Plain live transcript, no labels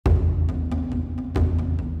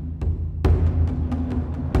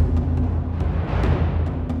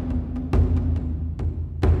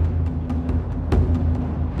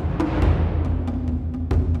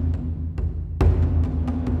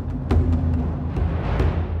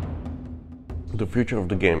The future of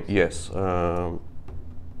the game, yes.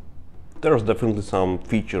 There's definitely some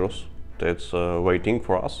features that's waiting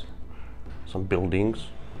for us. Some buildings,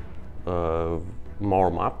 more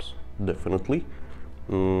maps, definitely.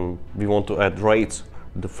 We want to add raids,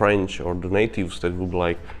 the French or the natives that would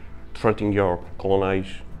like threaten your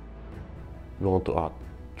colonize. We want to add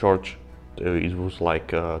church. It was like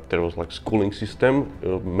there was like schooling system,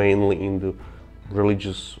 mainly in the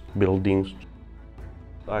religious buildings.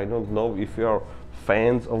 I don't know if you are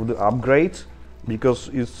fans of the upgrades, because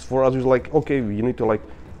it's for us it's like, okay, you need to like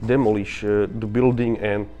demolish the building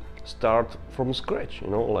and start from scratch, you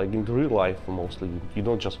know, like in the real life mostly. You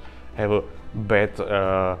don't just have a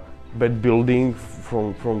bad building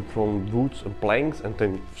from woods and planks and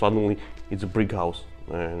then suddenly it's a brick house,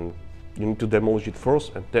 and you need to demolish it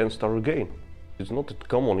first and then start again. It's not that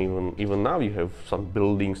common. Even now you have some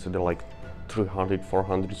buildings that are like 300,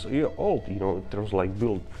 400 years old, you know, there's like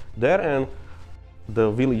built there, and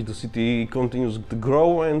the village, the city continues to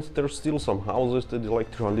grow, and there's still some houses that are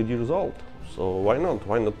like 300 years old. So why not?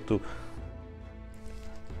 Why not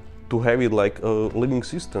to have it like a living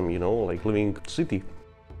system, you know, like living city?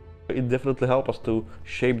 It definitely helps us to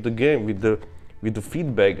shape the game with the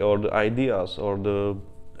feedback or the ideas, or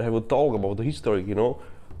have a talk about the history, you know,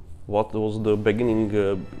 what was the beginning,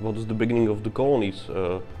 what is the beginning of the colonies,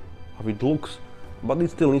 how it looks. But it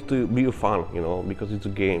still needs to be fun, you know, because it's a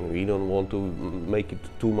game. We don't want to make it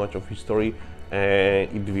too much of history, and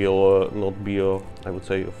it will not be a, I would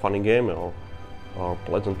say, a funny game or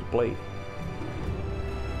pleasant to play.